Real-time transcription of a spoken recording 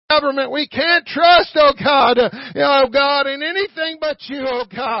government. We can't trust, oh God, in anything but you, oh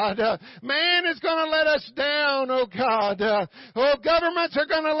God. Man is going to let us down, oh God. Governments are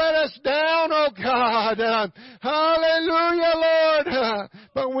going to let us down, oh God. Hallelujah, Lord.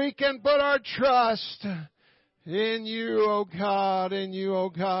 But we can put our trust in you, oh God, in you, oh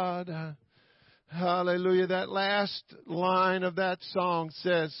God. Hallelujah. That last line of that song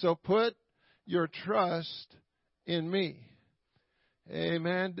says, so put your trust in me.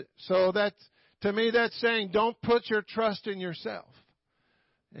 Amen. So to me, that's saying don't put your trust in yourself.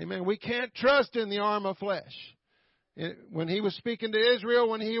 Amen. We can't trust in the arm of flesh. When he was speaking to Israel,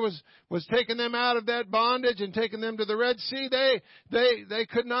 when he was taking them out of that bondage and taking them to the Red Sea, they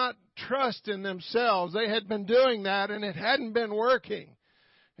could not trust in themselves. They had been doing that and it hadn't been working.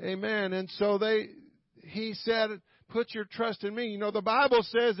 Amen. And so he said, put your trust in me. You know, the Bible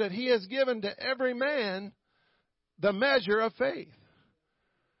says that he has given to every man the measure of faith.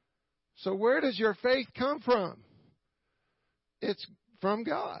 So where does your faith come from? It's from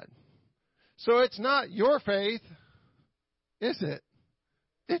God. So it's not your faith, is it?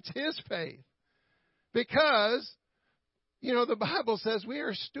 It's his faith. Because, the Bible says we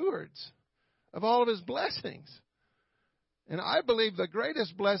are stewards of all of his blessings. And I believe the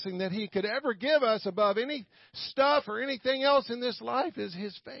greatest blessing that he could ever give us above any stuff or anything else in this life is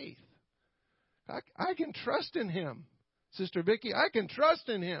his faith. I can trust in him, Sister Vicki. I can trust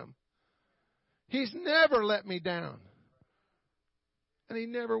in him. He's never let me down. And he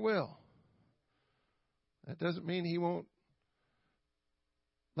never will. That doesn't mean he won't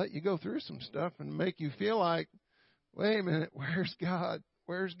let you go through some stuff and make you feel like, wait a minute, where's God?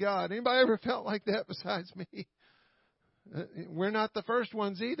 Where's God? Anybody ever felt like that besides me? We're not the first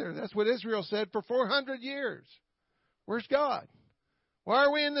ones either. That's what Israel said for 400 years. Where's God? Why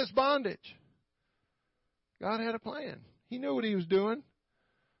are we in this bondage? God had a plan. He knew what he was doing.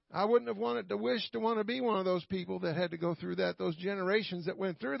 I wouldn't have wanted to want to be one of those people that had to go through that, those generations that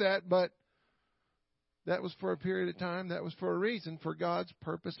went through that, but that was for a period of time. That was for a reason, for God's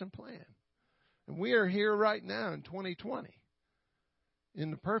purpose and plan. And we are here right now in 2020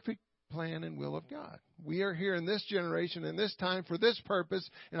 in the perfect plan and will of God. We are here in this generation, in this time, for this purpose,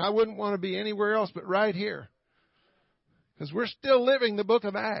 and I wouldn't want to be anywhere else but right here. Because we're still living the book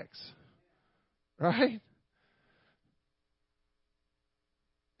of Acts. Right?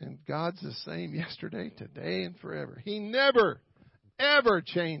 And God's the same yesterday, today, and forever. He never, ever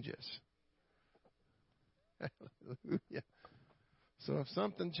changes. Hallelujah. So if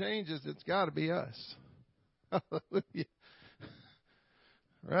something changes, it's got to be us. Hallelujah.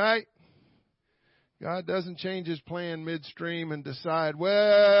 Right? God doesn't change his plan midstream and decide,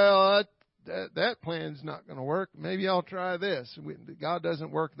 well, that plan's not going to work. Maybe I'll try this. God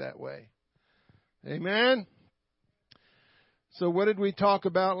doesn't work that way. Amen? So what did we talk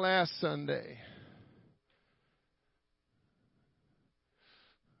about last Sunday?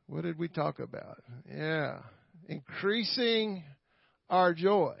 What did we talk about? Yeah. Increasing our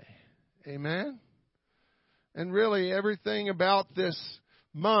joy. Amen? And really everything about this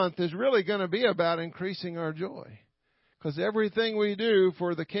month is really going to be about increasing our joy. Because everything we do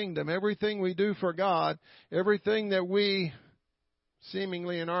for the kingdom, everything we do for God, everything that we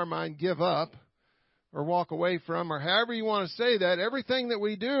seemingly in our mind give up or walk away from, or however you want to say that, everything that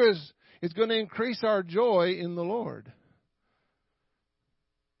we do is going to increase our joy in the Lord.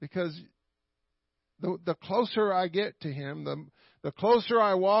 Because the closer I get to him, the closer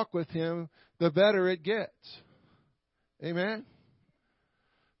I walk with him, the better it gets. Amen?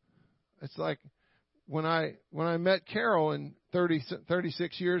 It's like when I met Carol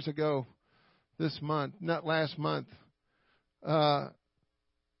 36 years ago this month, not last month, I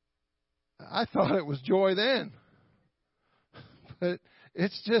thought it was joy then. But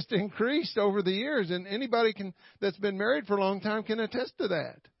it's just increased over the years, and anybody that's been married for a long time can attest to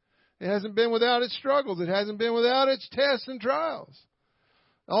that. It hasn't been without its struggles. It hasn't been without its tests and trials.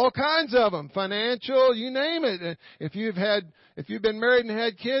 All kinds of them, financial, you name it. If you've been married and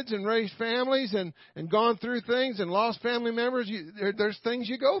had kids and raised families and gone through things and lost family members, there's things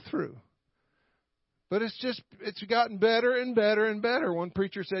you go through. But it's gotten better and better and better. One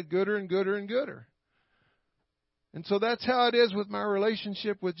preacher said gooder and gooder and gooder. And so that's how it is with my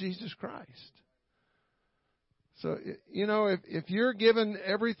relationship with Jesus Christ. So, if you're given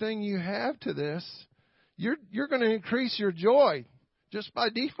everything you have to this, you're going to increase your joy just by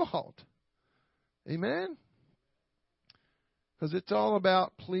default. Amen? Because it's all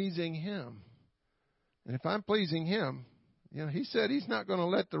about pleasing him. And if I'm pleasing him, he said he's not going to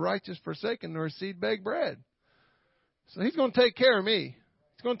let the righteous forsaken nor his seed beg bread. So he's going to take care of me.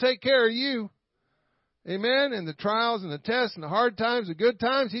 He's going to take care of you. Amen? And the trials and the tests and the hard times, the good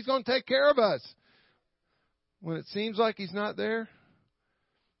times, He's going to take care of us. When it seems like He's not there,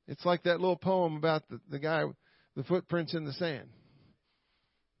 it's like that little poem about the guy, the footprints in the sand.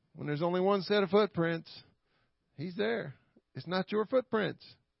 When there's only one set of footprints, He's there. It's not your footprints.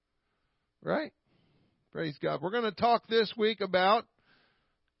 Right? Praise God. We're going to talk this week about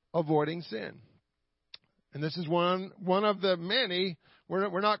avoiding sin. And this is one of the many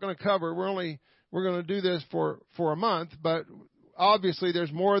we're not going to cover. We're going to do this for a month, but obviously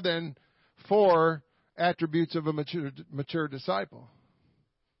there's more than 4 attributes of a mature disciple.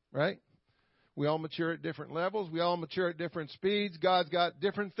 Right? We all mature at different levels. We all mature at different speeds. God's got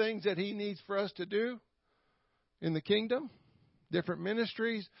different things that He needs for us to do in the kingdom, different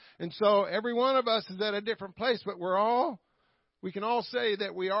ministries. And so every one of us is at a different place, but we can all say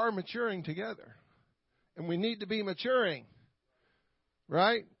that we are maturing together. And we need to be maturing.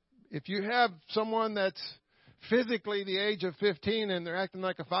 Right? If you have someone that's physically the age of 15 and they're acting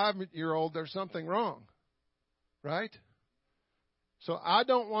like a 5-year-old, there's something wrong. Right? So I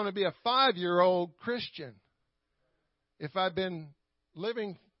don't want to be a 5-year-old Christian. If I've been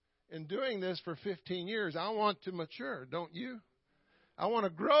living and doing this for 15 years, I want to mature, don't you? I want to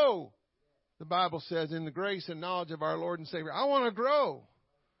grow, the Bible says, in the grace and knowledge of our Lord and Savior. I want to grow.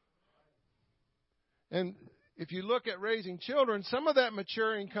 And if you look at raising children, some of that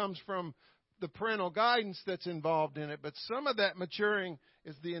maturing comes from the parental guidance that's involved in it, but some of that maturing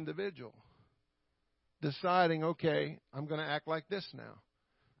is the individual deciding, okay, I'm going to act like this now.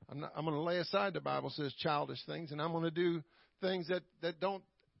 I'm going to lay aside, the Bible says, childish things, and I'm going to do things that don't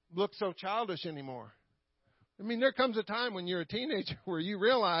look so childish anymore. I mean, there comes a time when you're a teenager where you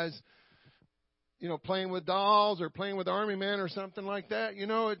realize, playing with dolls or playing with army men or something like that,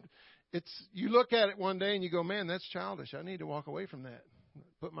 you look at it one day and you go, man, that's childish. I need to walk away from that.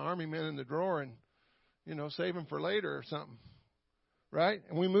 Put my army men in the drawer and, save them for later or something. Right?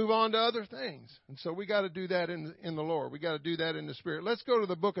 And we move on to other things. And so we got to do that in the Lord. We got to do that in the Spirit. Let's go to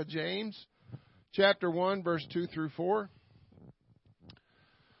the book of James, chapter 1, verse 2 through 4.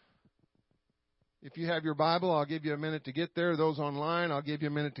 If you have your Bible, I'll give you a minute to get there. Those online, I'll give you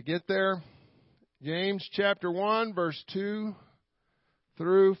a minute to get there. James chapter 1, verse 2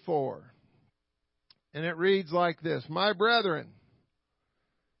 through 4. And it reads like this. My brethren,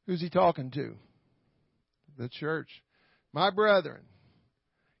 who's he talking to? The church. My brethren,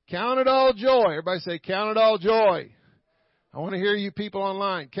 count it all joy. Everybody say, count it all joy. I want to hear you people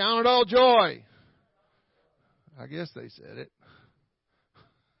online. Count it all joy. I guess they said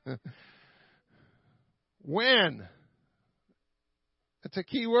it. When? That's a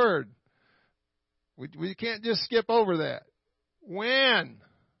key word. We can't just skip over that. When?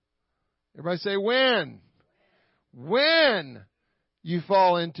 Everybody say when. When you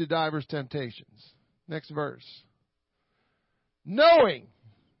fall into divers temptations. Next verse. Knowing.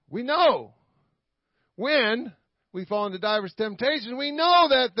 We know. When we fall into divers temptations, we know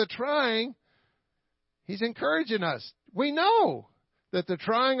that the trying, He's encouraging us. We know that the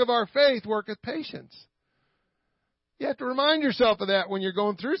trying of our faith worketh patience. You have to remind yourself of that when you're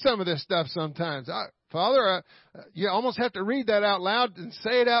going through some of this stuff sometimes. Father, you almost have to read that out loud and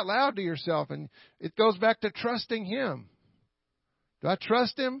say it out loud to yourself. And it goes back to trusting Him. Do I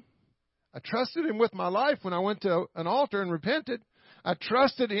trust Him? I trusted Him with my life when I went to an altar and repented. I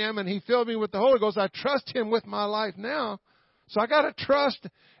trusted Him and He filled me with the Holy Ghost. I trust Him with my life now. So I got to trust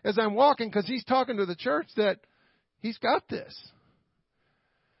as I'm walking, because He's talking to the church that He's got this.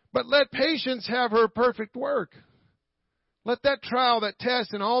 But let patience have her perfect work. Let that trial, that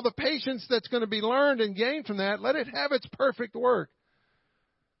test, and all the patience that's going to be learned and gained from that, let it have its perfect work.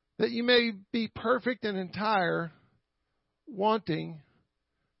 That you may be perfect and entire, wanting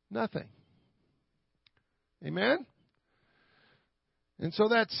nothing. Amen? And so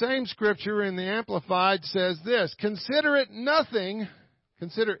that same scripture in the Amplified says this, consider it nothing,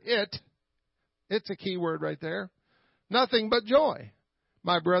 consider it, it's a key word right there, nothing but joy.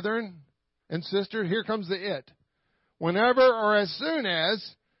 My brethren and sisters, here comes the it. Whenever or as soon as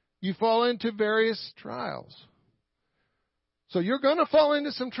you fall into various trials. So you're going to fall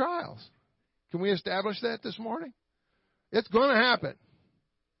into some trials. Can we establish that this morning? It's going to happen.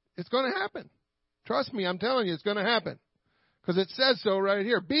 It's going to happen. Trust me, I'm telling you, it's going to happen. Because it says so right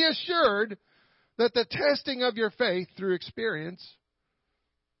here. Be assured that the testing of your faith through experience,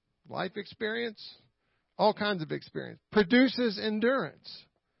 life experience, all kinds of experience, produces endurance,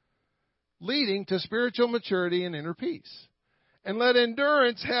 leading to spiritual maturity and inner peace. And let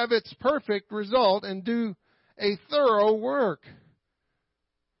endurance have its perfect result and do a thorough work,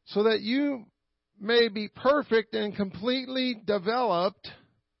 so that you may be perfect and completely developed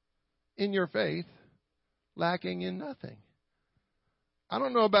in your faith. lacking in nothing. I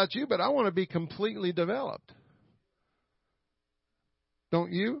don't know about you, but I want to be completely developed.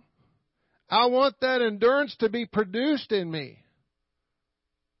 Don't you? I want that endurance to be produced in me.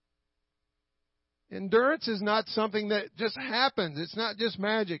 Endurance is not something that just happens. It's not just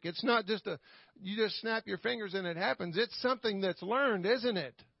magic. It's not just you just snap your fingers and it happens. It's something that's learned, isn't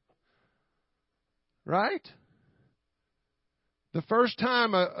it? Right? The first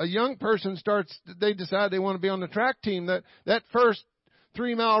time a young person they decide they want to be on the track team, that first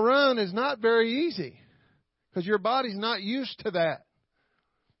 3-mile run is not very easy because your body's not used to that.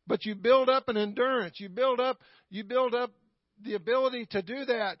 But you build up an endurance. You build up the ability to do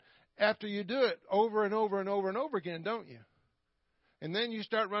that after you do it over and over and over and over again, don't you? And then you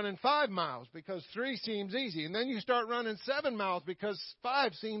start running 5 miles because 3 seems easy. And then you start running 7 miles because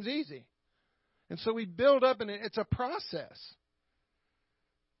 5 seems easy. And so we build up, and it's a process.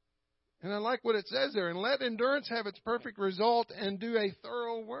 And I like what it says there. And let endurance have its perfect result and do a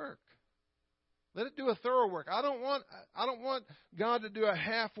thorough work. Let it do a thorough work. I don't want God to do a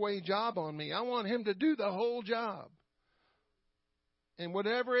halfway job on me. I want Him to do the whole job. And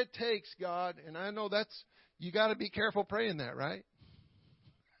whatever it takes, God, and I know you got to be careful praying that, right?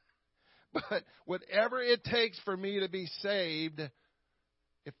 But whatever it takes for me to be saved,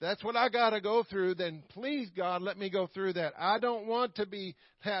 if that's what I got to go through, then please, God, let me go through that. I don't want to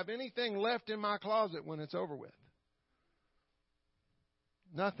have anything left in my closet when it's over with.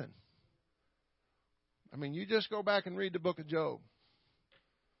 Nothing. I mean, you just go back and read the book of Job.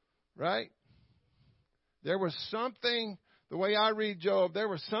 Right? There was something, the way I read Job, there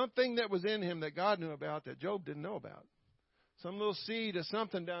was something that was in him that God knew about that Job didn't know about. Some little seed of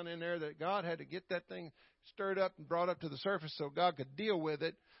something down in there that God had to get that thing stirred up and brought up to the surface so God could deal with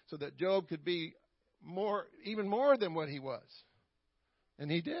it, so that Job could be even more than what he was.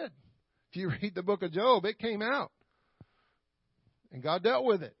 And He did. If you read the book of Job, it came out. And God dealt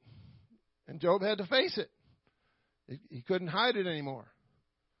with it. And Job had to face it. He couldn't hide it anymore.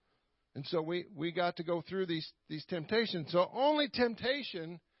 And so we got to go through these temptations. So only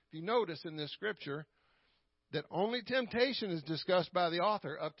temptation, if you notice in this scripture, that only temptation is discussed by the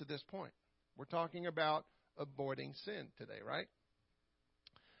author up to this point. We're talking about avoiding sin today, right?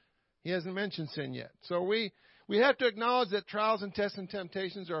 He hasn't mentioned sin yet. So we have to acknowledge that trials and tests and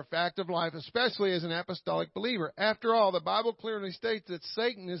temptations are a fact of life, especially as an apostolic believer. After all, the Bible clearly states that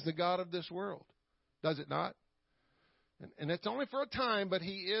Satan is the god of this world. Does it not? And it's only for a time, but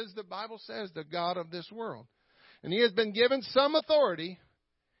he is, the Bible says, the god of this world. And he has been given some authority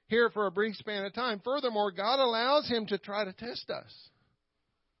here for a brief span of time. Furthermore, God allows him to try to test us.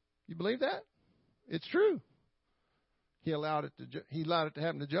 You believe that? It's true. He allowed it to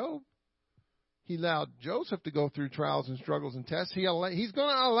happen to Job. He allowed Joseph to go through trials and struggles and tests. He's going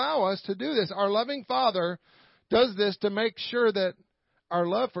to allow us to do this. Our loving Father does this to make sure that our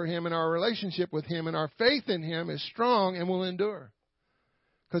love for Him and our relationship with Him and our faith in Him is strong and will endure.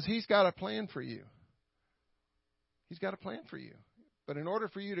 Because He's got a plan for you. He's got a plan for you. But in order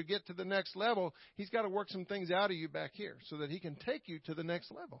for you to get to the next level, He's got to work some things out of you back here so that He can take you to the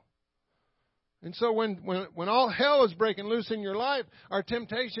next level. And so when all hell is breaking loose in your life, our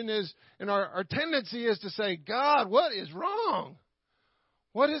temptation is, and our tendency is to say, God, what is wrong?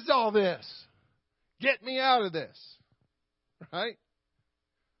 What is all this? Get me out of this. Right?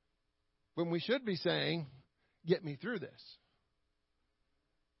 When we should be saying, get me through this.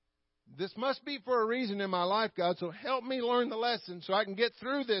 This must be for a reason in my life, God, so help me learn the lesson so I can get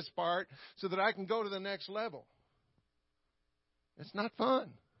through this part so that I can go to the next level. It's not fun.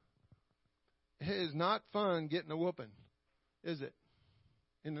 It is not fun getting a whooping, is it?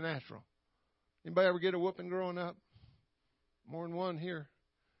 In the natural. Anybody ever get a whooping growing up? More than one here.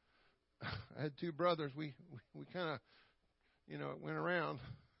 I had 2 brothers. We kind of, it went around.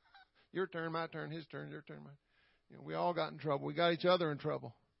 Your turn, my turn, his turn, your turn, mine. We all got in trouble. We got each other in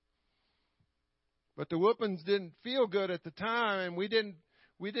trouble. But the whoopings didn't feel good at the time, and we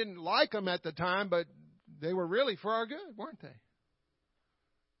didn't like them at the time, but they were really for our good, weren't they?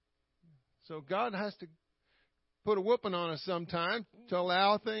 So God has to put a whooping on us sometime to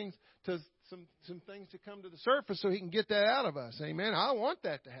allow things to some things to come to the surface so He can get that out of us. Amen. I want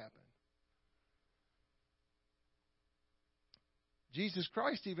that to happen. Jesus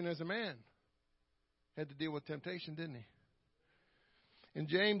Christ, even as a man, had to deal with temptation, didn't He? In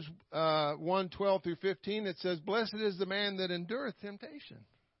James 1:12 through 15, it says, "Blessed is the man that endureth temptation."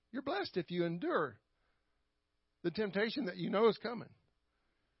 You're blessed if you endure the temptation that you know is coming.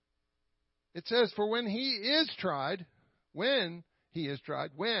 It says, "For when he is tried, he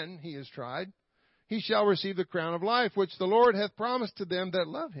shall receive the crown of life, which the Lord hath promised to them that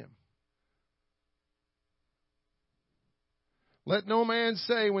love Him." Let no man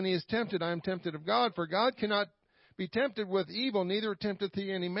say when he is tempted, I am tempted of God, for God cannot be tempted with evil, neither tempteth he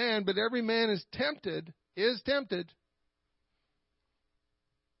any man, but every man is tempted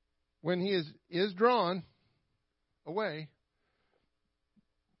when he is drawn away.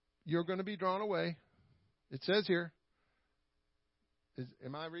 You're going to be drawn away. It says here.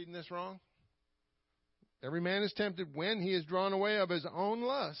 Am I reading this wrong? Every man is tempted when he is drawn away of his own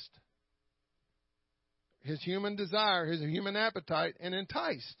lust, his human desire, his human appetite, and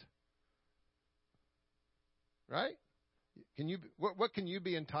enticed. Right? What can you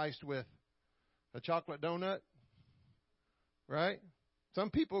be enticed with? A chocolate donut? Right?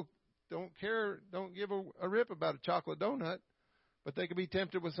 Some people don't give a rip about a chocolate donut, but they could be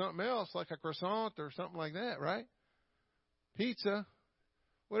tempted with something else, like a croissant or something like that, right? Pizza,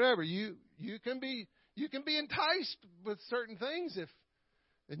 whatever. You can be enticed with certain things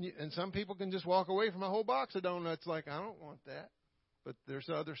and some people can just walk away from a whole box of donuts like, I don't want that. But there's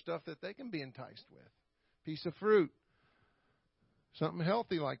other stuff that they can be enticed with. Piece of fruit. Something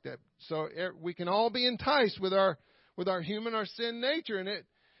healthy like that. So we can all be enticed with our sin nature,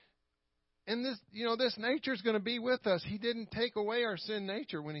 and this nature is going to be with us. He didn't take away our sin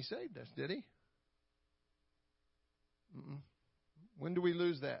nature when he saved us, did he? Mm-mm. When do we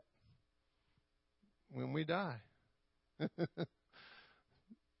lose that? When we die.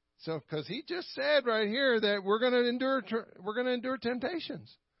 So, because he just said right here that we're going to endure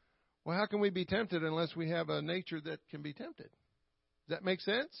temptations. Well, how can we be tempted unless we have a nature that can be tempted? Does that make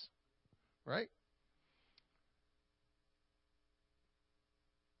sense? Right?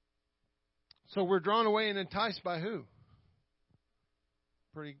 So we're drawn away and enticed by who?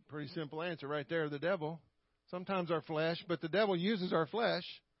 Pretty simple answer right there, the devil. Sometimes our flesh, but the devil uses our flesh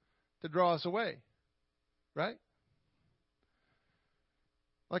to draw us away. Right?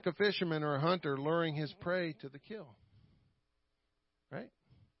 Like a fisherman or a hunter luring his prey to the kill. Right?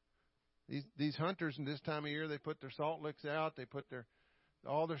 These hunters in this time of year, they put their salt licks out, they put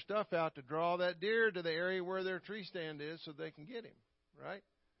all their stuff out to draw that deer to the area where their tree stand is so they can get him. Right?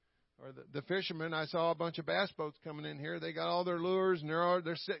 Or the fishermen, I saw a bunch of bass boats coming in here. They got all their lures and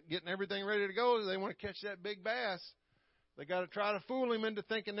they're getting everything ready to go. They want to catch that big bass. They got to try to fool him into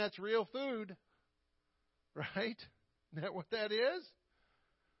thinking that's real food. Right? Isn't that what that is?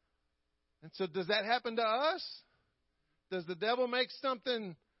 And so does that happen to us? Does the devil make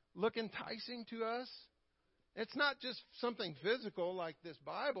something look enticing to us? It's not just something physical like this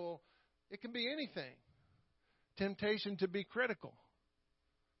Bible. It can be anything. Temptation to be critical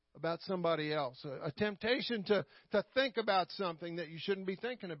about somebody else. A temptation to think about something that you shouldn't be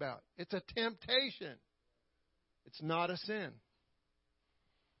thinking about. It's a temptation. It's not a sin.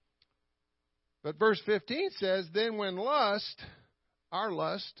 But verse 15 says, then when our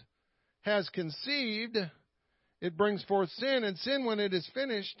lust, has conceived, it brings forth sin, and sin, when it is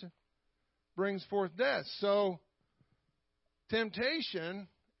finished, brings forth death. So, temptation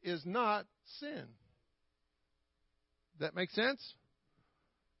is not sin. That make sense?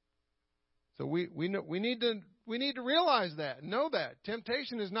 So we need to realize that, know that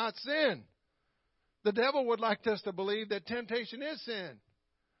temptation is not sin. The devil would like us to believe that temptation is sin.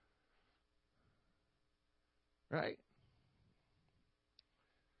 Right?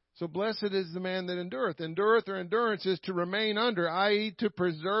 So blessed is the man that endureth. Endureth or endurance is to remain under, i.e. to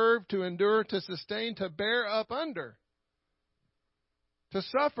preserve, to endure, to sustain, to bear up under. To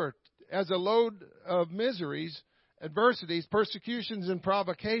suffer as a load of miseries, adversities, persecutions, and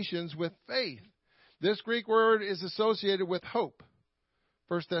provocations with faith. This Greek word is associated with hope.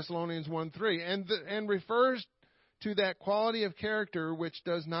 1 Thessalonians 1:3, and refers to that quality of character which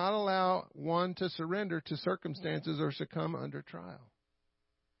does not allow one to surrender to circumstances or succumb under trial.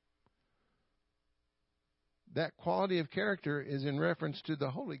 That quality of character is in reference to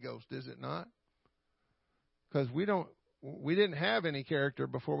the Holy Ghost, is it not? Because we didn't have any character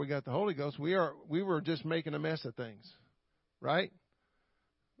before we got the Holy Ghost. We were just making a mess of things, right?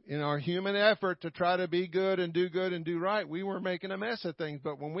 In our human effort to try to be good and do right, we were making a mess of things.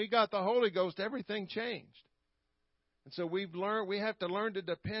 But when we got the Holy Ghost, everything changed. And so we have to learn to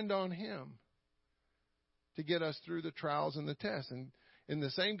depend on Him to get us through the trials and the tests. And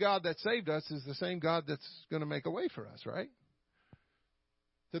the same God that saved us is the same God that's going to make a way for us, right?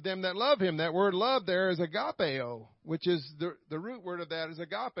 To them that love Him. That word love there is agapeo, which is the root word of that is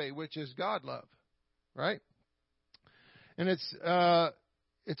agape, which is God love, right? And it's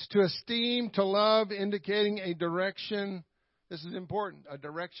to esteem, to love, indicating a direction. This is important, a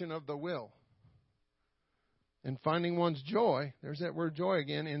direction of the will. And finding one's joy, there's that word joy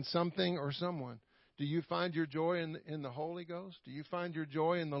again, in something or someone. Do you find your joy in the Holy Ghost? Do you find your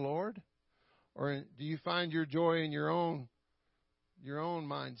joy in the Lord? Or do you find your joy in your own your own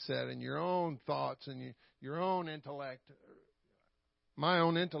mindset and your own thoughts and your own intellect. My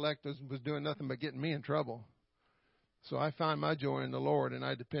own intellect was doing nothing but getting me in trouble. So I find my joy in the Lord, and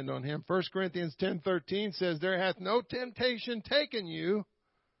I depend on Him. 1 Corinthians 10:13 says, "There hath no temptation taken you,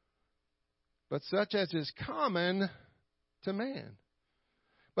 but such as is common to man.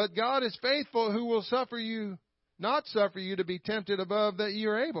 But God is faithful, who will not suffer you to be tempted above that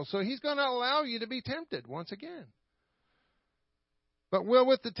you are able." So He's going to allow you to be tempted once again. "But will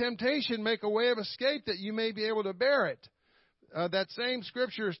with the temptation make a way of escape that you may be able to bear it." That same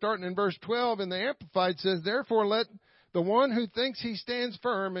scripture, starting in verse 12 in the Amplified, says, "Therefore let the one who thinks he stands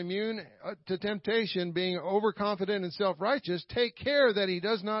firm, immune to temptation, being overconfident and self-righteous, take care that he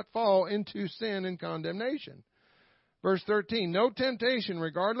does not fall into sin and condemnation." Verse 13, "No temptation,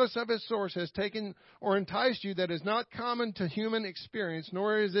 regardless of its source, has taken or enticed you that is not common to human experience,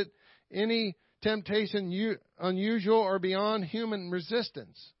 nor is it any temptation unusual or beyond human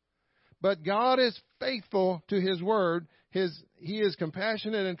resistance. But God is faithful to His word. He is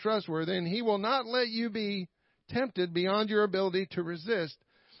compassionate and trustworthy, and He will not let you be tempted beyond your ability to resist.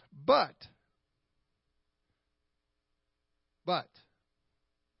 But,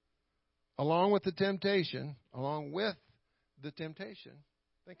 along with the temptation,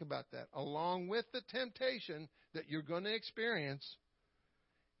 think about that, along with the temptation that you're going to experience,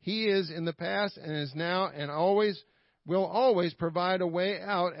 He is in the past and is now and will always provide a way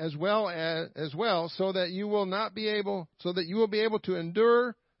out as well, so that you will be able to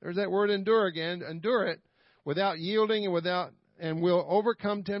endure. There's that word endure again. Endure it without yielding and will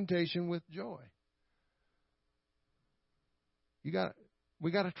overcome temptation with joy. We got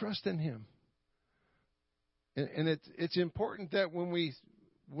to trust in Him. And it's important that when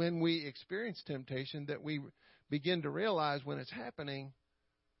we experience temptation, that we begin to realize when it's happening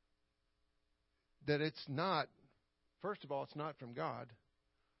that it's not. First of all, it's not from God,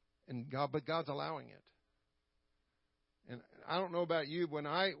 but God's allowing it. And I don't know about you, when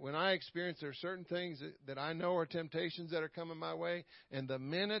I experience, there are certain things that I know are temptations that are coming my way, and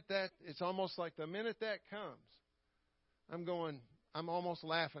it's almost like the minute that comes, I'm almost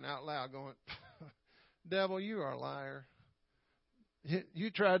laughing out loud, going, "Devil, you are a liar. You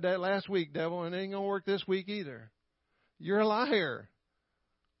tried that last week, devil, and it ain't going to work this week either. You're a liar."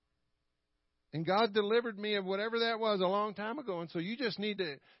 And God delivered me of whatever that was a long time ago. And so you just need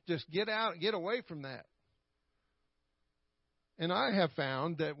to just get away from that. And I have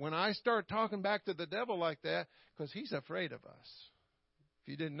found that when I start talking back to the devil like that, because he's afraid of us. If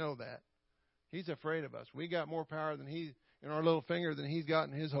you didn't know that, he's afraid of us. We got more power in our little finger than he's got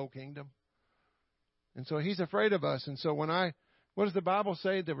in his whole kingdom. And so he's afraid of us. And so what does the Bible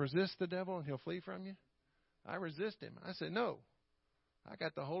say? To resist the devil and he'll flee from you? I resist him. I said, no. I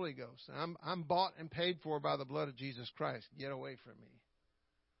got the Holy Ghost. I'm bought and paid for by the blood of Jesus Christ. Get away from me.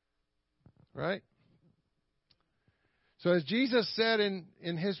 Right? So as Jesus said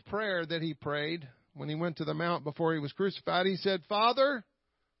in His prayer that He prayed when He went to the mount before He was crucified, He said, "Father,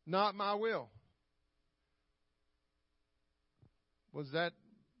 not my will." Was that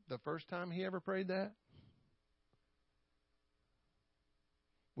the first time He ever prayed that?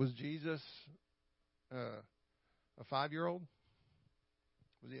 Was Jesus a 5-year-old?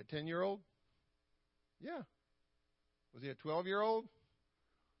 Was He a 10-year-old? Yeah. Was He a 12-year-old?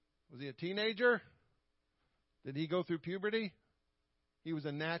 Was He a teenager? Did He go through puberty? He was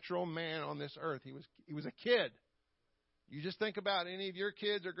a natural man on this earth. He was a kid. You just think about any of your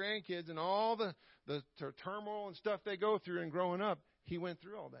kids or grandkids and all the turmoil and stuff they go through and growing up. He went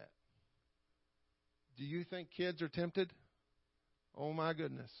through all that. Do you think kids are tempted? Oh, my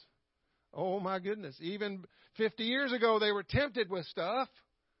goodness. Oh, my goodness. Even 50 years ago, they were tempted with stuff,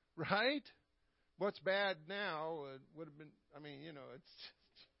 right? What's bad now would have been,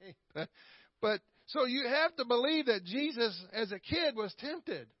 it's... But so you have to believe that Jesus, as a kid, was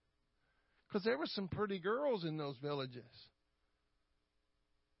tempted. Because there were some pretty girls in those villages.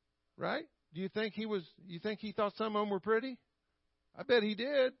 Right? You think he thought some of them were pretty? I bet he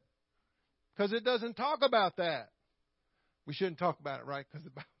did. Because it doesn't talk about that. We shouldn't talk about it, right?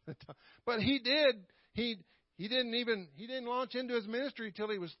 But he did. He didn't launch into his ministry till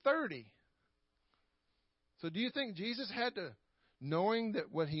he was 30. So do you think Jesus had to, knowing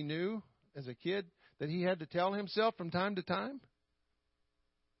that what he knew as a kid, that he had to tell himself from time to time?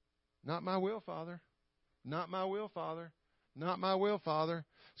 Not my will, Father. Not my will, Father. Not my will, Father.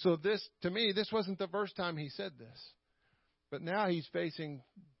 So to me, this wasn't the first time he said this. But now he's facing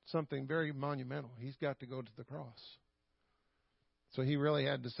something very monumental. He's got to go to the cross. So he really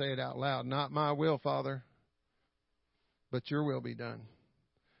had to say it out loud. Not my will, Father, but your will be done.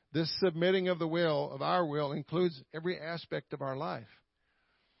 This submitting of our will, includes every aspect of our life.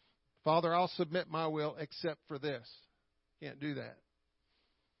 Father, I'll submit my will except for this. Can't do that.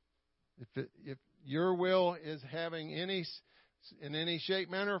 If your will is having in any shape,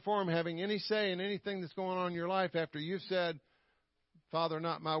 manner, or form, having any say in anything that's going on in your life after you've said, Father,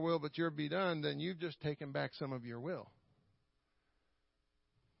 not my will, but your be done, then you've just taken back some of your will.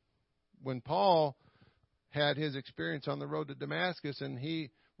 When Paul had his experience on the road to Damascus and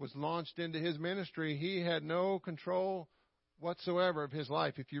he was launched into his ministry, he had no control whatsoever of his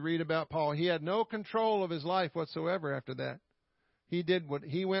life. If you read about Paul, he had no control of his life whatsoever after that. He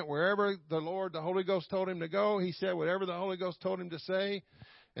went wherever the Holy Ghost told him to go. He said whatever the Holy Ghost told him to say.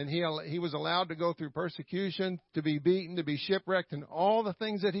 And he was allowed to go through persecution, to be beaten, to be shipwrecked, and all the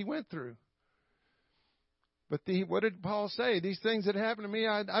things that he went through. But what did Paul say? These things that happened to me,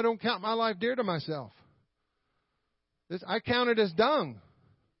 I don't count my life dear to myself. I count it as dung.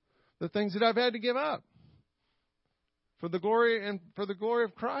 The things that I've had to give up for the glory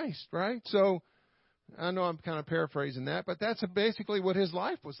of Christ, right? So I know I'm kind of paraphrasing that, but that's basically what his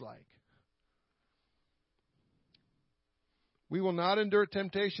life was like. We will not endure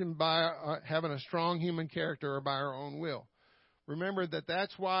temptation by having a strong human character or by our own will. Remember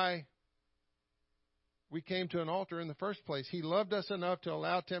that's why we came to an altar in the first place. He loved us enough to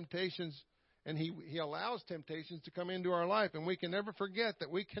allow temptations, and He allows temptations to come into our life. And we can never forget that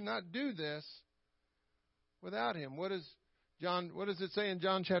we cannot do this without Him. What does it say in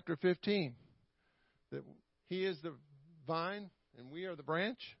John chapter 15? That He is the vine and we are the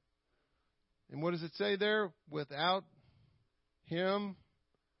branch. And what does it say there? Without Him,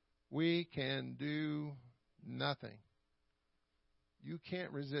 we can do nothing. You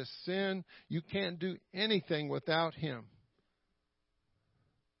can't resist sin. You can't do anything without Him.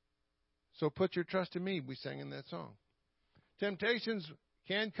 So put your trust in me, we sang in that song. Temptations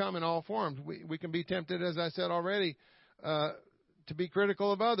can come in all forms. We can be tempted, as I said already, to be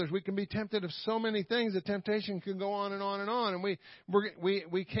critical of others. We can be tempted of so many things. The temptation can go on and on and on. And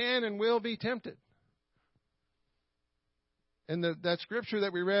we can and will be tempted. And that scripture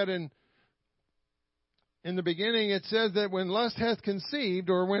that we read in the beginning, it says that when lust hath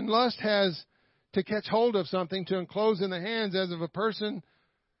conceived, or when lust has to catch hold of something, to enclose in the hands as of a person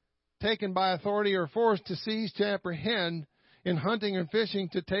taken by authority or force, to seize, to apprehend, in hunting and fishing,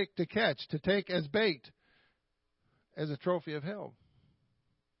 to catch, to take as bait, as a trophy of hell.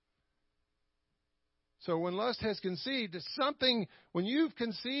 So when lust has conceived, it's something, when you've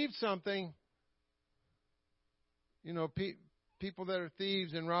conceived something, people that are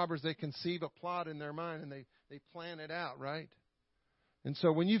thieves and robbers, they conceive a plot in their mind and they plan it out, right? And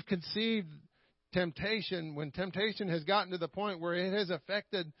so when you've conceived temptation, when temptation has gotten to the point where it has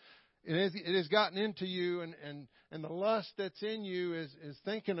affected, it has gotten into you, and the lust that's in you is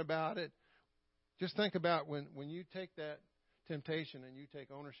thinking about it. Just think about when you take that temptation and you take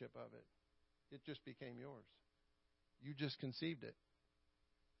ownership of it. It just became yours. You just conceived it.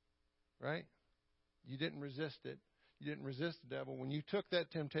 Right? You didn't resist it. You didn't resist the devil. When you took that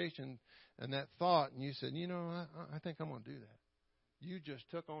temptation and that thought and you said, I think I'm going to do that. You just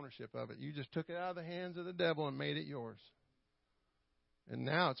took ownership of it. You just took it out of the hands of the devil and made it yours. And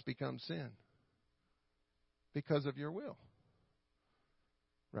now it's become sin because of your will.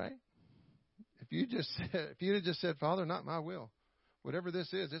 Right? If you had just said, Father, not my will. Whatever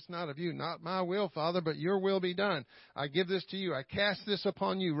this is, it's not of you. Not my will, Father, but your will be done. I give this to you. I cast this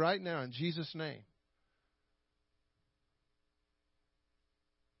upon you right now in Jesus' name.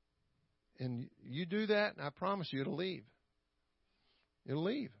 And you do that, and I promise you it'll leave. It'll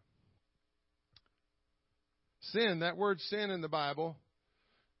leave. Sin, that word sin in the Bible,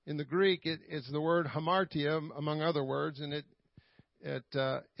 in the Greek, it's the word hamartia, among other words, and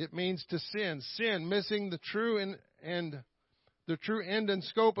it means to sin. Sin, missing the true and the true end and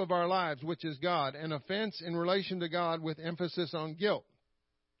scope of our lives, which is God. An offense in relation to God with emphasis on guilt.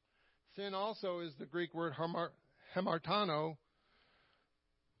 Sin also is the Greek word hamartano,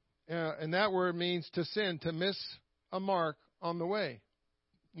 and that word means to sin, to miss a mark on the way,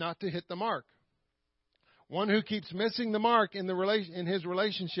 not to hit the mark. One who keeps missing the mark in his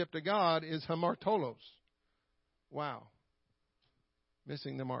relationship to God is hamartolos. Wow.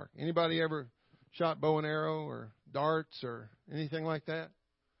 Missing the mark. Anybody ever shot bow and arrow or darts or anything like that?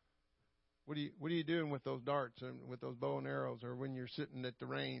 What are you doing with those darts and with those bow and arrows, or when you're sitting at the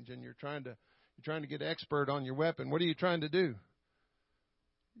range and you're trying to get expert on your weapon? What are you trying to do?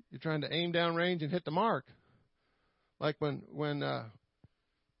 You're trying to aim down range and hit the mark. Like when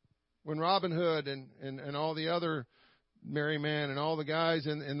Robin Hood and all the other merry men and all the guys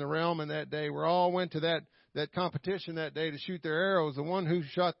in the realm in that day all went to that competition that day to shoot their arrows, the one who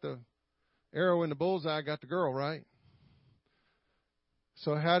shot the arrow in the bullseye got the girl, right?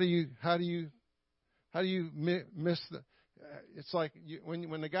 So how do you miss the? It's like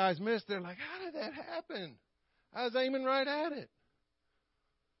when the guys miss, they're like, how did that happen? I was aiming right at it.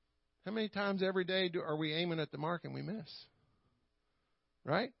 How many times every day are we aiming at the mark and we miss?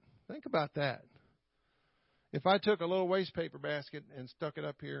 Right? Think about that. If I took a little waste paper basket and stuck it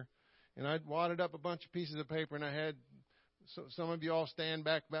up here, and I'd wadded up a bunch of pieces of paper, and I had some of you all stand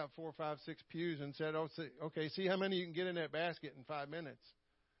back about 4, 5, 6 pews and said, okay, see how many you can get in that basket in 5 minutes.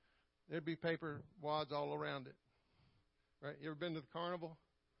 There'd be paper wads all around it. Right? You ever been to the carnival?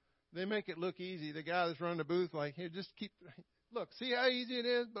 They make it look easy. The guy that's running the booth, like, here, just look, see how easy it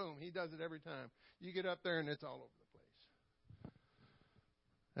is? Boom, he does it every time. You get up there, and it's all over the place.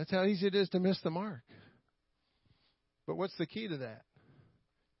 That's how easy it is to miss the mark. But what's the key to that?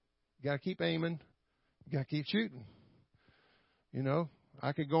 You got to keep aiming. You got to keep shooting. You know,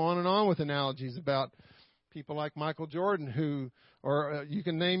 I could go on and on with analogies about people like Michael Jordan, or you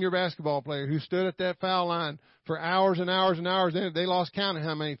can name your basketball player who stood at that foul line for hours and hours and hours. They lost count of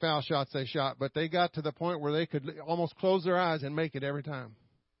how many foul shots they shot, but they got to the point where they could almost close their eyes and make it every time.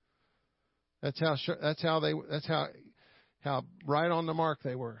 That's how right on the mark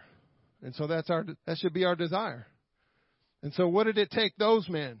they were. And so that should be our desire. And so what did it take those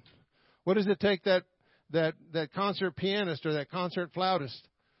men? What does it take that concert pianist or that concert flautist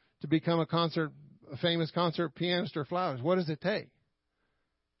to become a famous concert pianist or flautist? What does it take?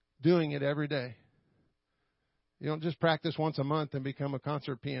 Doing it every day. You don't just practice once a month and become a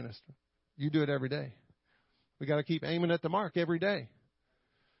concert pianist. You do it every day. We got to keep aiming at the mark every day.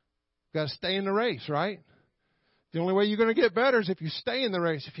 Got to stay in the race, right? The only way you're going to get better is if you stay in the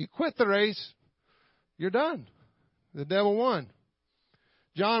race. If you quit the race, you're done. The devil won.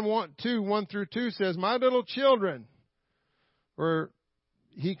 John 1:2 says, my little children, or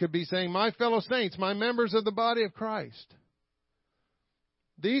he could be saying, my fellow saints, my members of the body of Christ.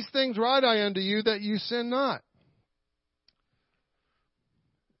 These things write I unto you, that you sin not.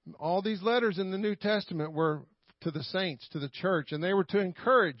 All these letters in the New Testament were to the saints, to the church, and they were to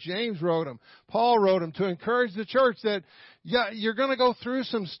encourage. James wrote them. Paul wrote them to encourage the church that, yeah, you're going to go through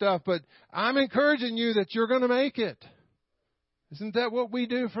some stuff, but I'm encouraging you that you're going to make it. Isn't that what we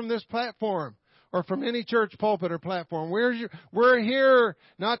do from this platform or from any church pulpit or platform? We're here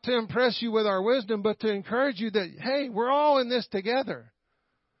not to impress you with our wisdom, but to encourage you that, hey, we're all in this together.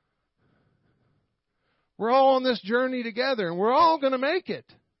 We're all on this journey together, and we're all going to make it.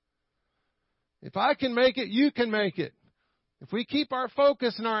 If I can make it, you can make it. If we keep our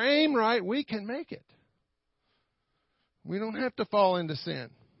focus and our aim right, we can make it. We don't have to fall into sin.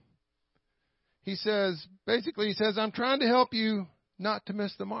 He says, I'm trying to help you not to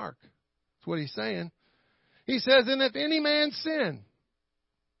miss the mark. That's what he's saying. He says, and if any man sin.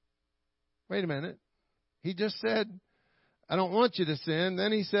 Wait a minute. He just said, I don't want you to sin.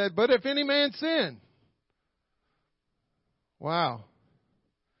 Then he said, but if any man sin. Wow.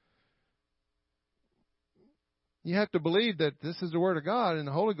 You have to believe that this is the Word of God, and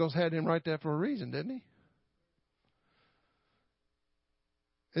the Holy Ghost had him write that for a reason, didn't he?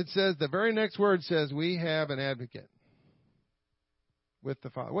 It says, the very next word says, we have an advocate with the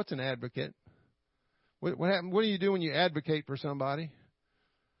Father. What's an advocate? What do you do when you advocate for somebody?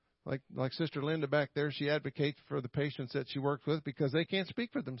 Like Sister Linda back there, she advocates for the patients that she works with because they can't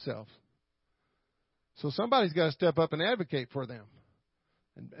speak for themselves. So somebody's got to step up and advocate for them.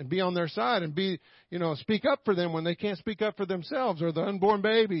 And be on their side and speak up for them when they can't speak up for themselves, or the unborn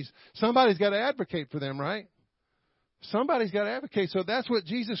babies. Somebody's got to advocate for them, right? Somebody's got to advocate. So that's what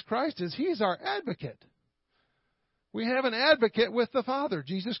Jesus Christ is. He's our advocate. We have an advocate with the Father,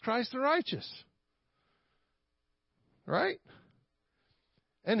 Jesus Christ the righteous. Right?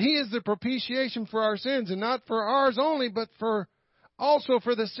 And He is the propitiation for our sins, and not for ours only, but also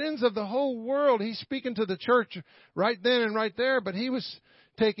for the sins of the whole world. He's speaking to the church right then and right there, but He was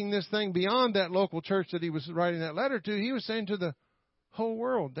taking this thing beyond that local church that He was writing that letter to. He was saying to the whole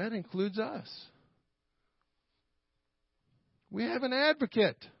world. That includes us. We have an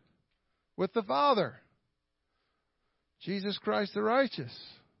advocate with the Father, Jesus Christ the righteous.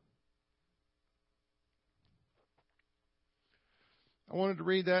 I wanted to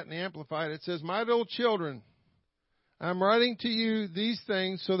read that in the Amplified. It says, my little children, I'm writing to you these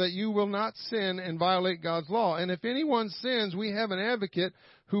things so that you will not sin and violate God's law. And if anyone sins, we have an advocate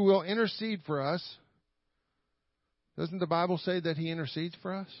who will intercede for us. Doesn't the Bible say that He intercedes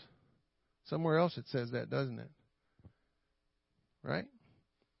for us? Somewhere else it says that, doesn't it? Right?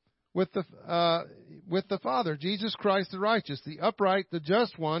 with the Father, Jesus Christ the righteous, the upright, the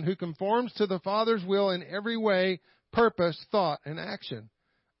just one, who conforms to the Father's will in every way, purpose, thought, and action.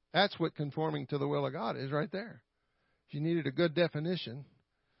 That's what conforming to the will of God is right there. If you needed a good definition,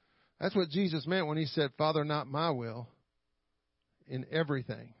 that's what Jesus meant when he said, Father, not my will, in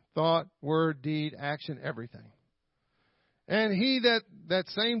everything. Thought, word, deed, action, everything. And he, that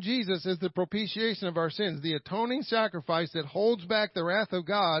same Jesus, is the propitiation of our sins, the atoning sacrifice that holds back the wrath of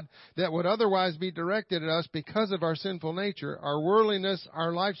God that would otherwise be directed at us because of our sinful nature, our worldliness,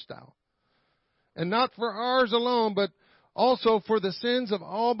 our lifestyle. And not for ours alone, but also for the sins of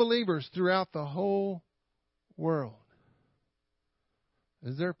all believers throughout the whole world.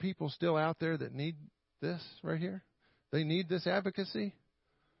 Is there people still out there that need this right here? They need this advocacy?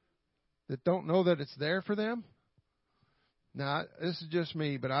 That don't know that it's there for them? Now, this is just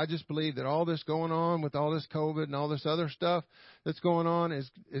me, but I just believe that all this going on with all this COVID and all this other stuff that's going on is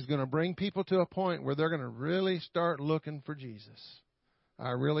going to bring people to a point where they're going to really start looking for Jesus. I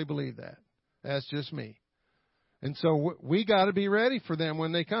really believe that. That's just me. And so we got to be ready for them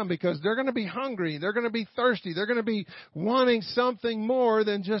when they come, because they're going to be hungry. They're going to be thirsty. They're going to be wanting something more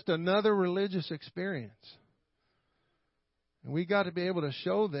than just another religious experience. And we got to be able to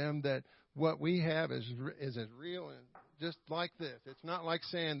show them that what we have is as real and just like this. It's not like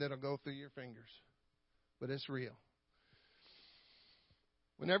sand that'll go through your fingers, but it's real.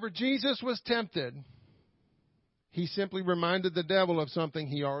 Whenever Jesus was tempted, he simply reminded the devil of something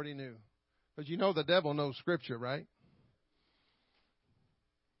he already knew. Because you know the devil knows Scripture, right?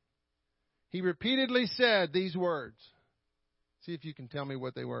 He repeatedly said these words. See if you can tell me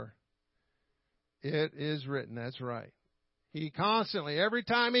what they were. It is written. That's right. He constantly, every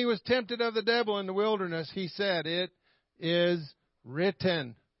time he was tempted of the devil in the wilderness, he said, it is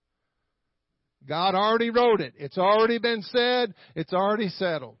written. God already wrote it. It's already been said. It's already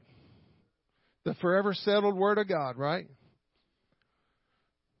settled. The forever settled Word of God, right?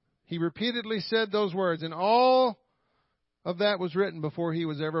 He repeatedly said those words, and all of that was written before he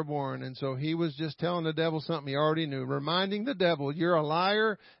was ever born. And so he was just telling the devil something he already knew, reminding the devil, you're a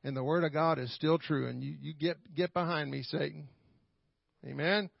liar, and the Word of God is still true. And you get behind me, Satan.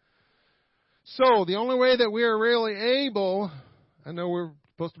 Amen? So, the only way that we are really able, I know we're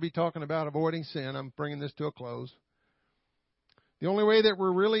supposed to be talking about avoiding sin. I'm bringing this to a close. The only way that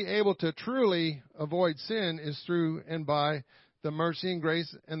we're really able to truly avoid sin is through and by the mercy and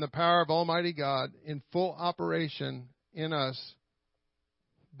grace and the power of Almighty God in full operation in us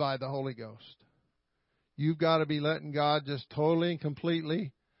by the Holy Ghost. You've got to be letting God just totally and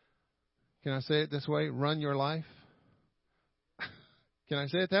completely, can I say it this way, run your life? Can I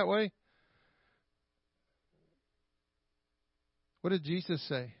say it that way? What did Jesus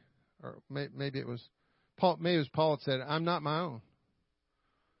say? Or maybe it was Paul. Maybe it was Paul that said, I'm not my own.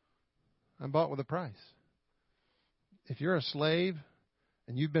 I'm bought with a price. If you're a slave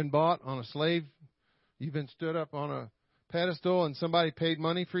and you've been bought on a slave, you've been stood up on a pedestal and somebody paid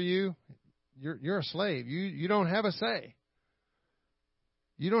money for you, you're a slave. You don't have a say.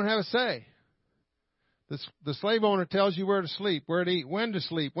 You don't have a say. The slave owner tells you where to sleep, where to eat, when to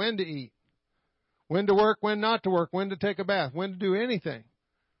sleep, when to eat, when to work, when not to work, when to take a bath, when to do anything.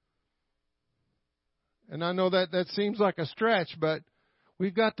 And I know that seems like a stretch, but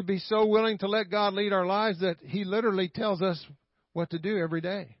we've got to be so willing to let God lead our lives that He literally tells us what to do every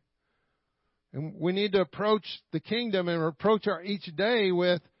day. And we need to approach the kingdom and approach our each day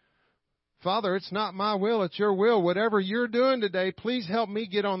with, Father, it's not my will, it's your will. Whatever you're doing today, please help me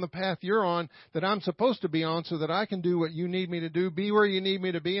get on the path you're on that I'm supposed to be on so that I can do what you need me to do, be where you need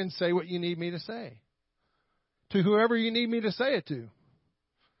me to be, and say what you need me to say. To whoever you need me to say it to.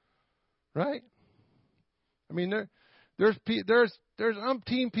 Right? I mean, there's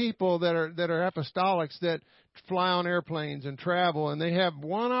umpteen people that are apostolics that fly on airplanes and travel, and they have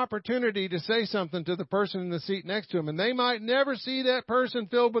one opportunity to say something to the person in the seat next to them, and they might never see that person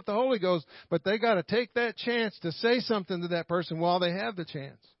filled with the Holy Ghost, but they got to take that chance to say something to that person while they have the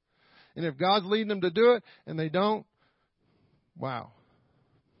chance. And if God's leading them to do it and they don't, wow,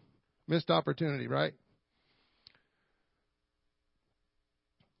 missed opportunity, right?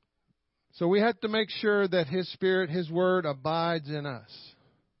 So we have to make sure that His Spirit, His Word abides in us.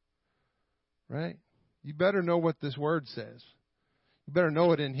 Right? You better know what this Word says. You better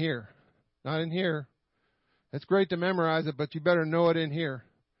know it in here. Not in here. It's great to memorize it, but you better know it in here.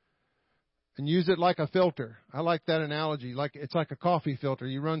 And use it like a filter. I like that analogy. It's like a coffee filter.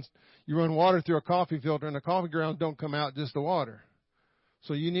 You run water through a coffee filter, and the coffee grounds don't come out, just the water.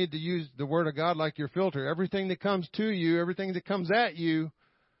 So you need to use the Word of God like your filter. Everything that comes to you, everything that comes at you,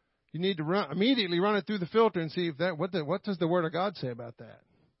 you need to immediately run it through the filter and see if what does the Word of God say about that?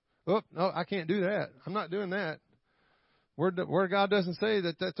 Oh, no, I can't do that. I'm not doing that. Word of God doesn't say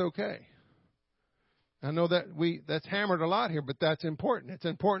that that's okay. I know that that's hammered a lot here, but that's important. It's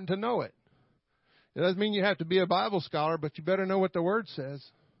important to know it. It doesn't mean you have to be a Bible scholar, but you better know what the Word says.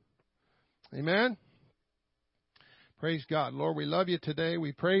 Amen? Praise God. Lord, we love you today.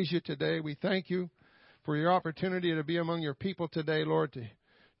 We praise you today. We thank you for your opportunity to be among your people today, Lord,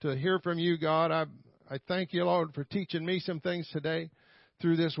 to hear from you, God. I thank you, Lord, for teaching me some things today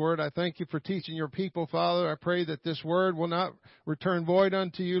through this word. I thank you for teaching your people, Father. I pray that this word will not return void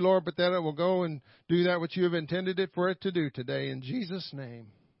unto you, Lord, but that it will go and do that which you have intended it for it to do today. In Jesus' name,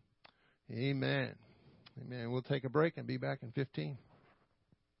 amen. Amen. We'll take a break and be back in 15.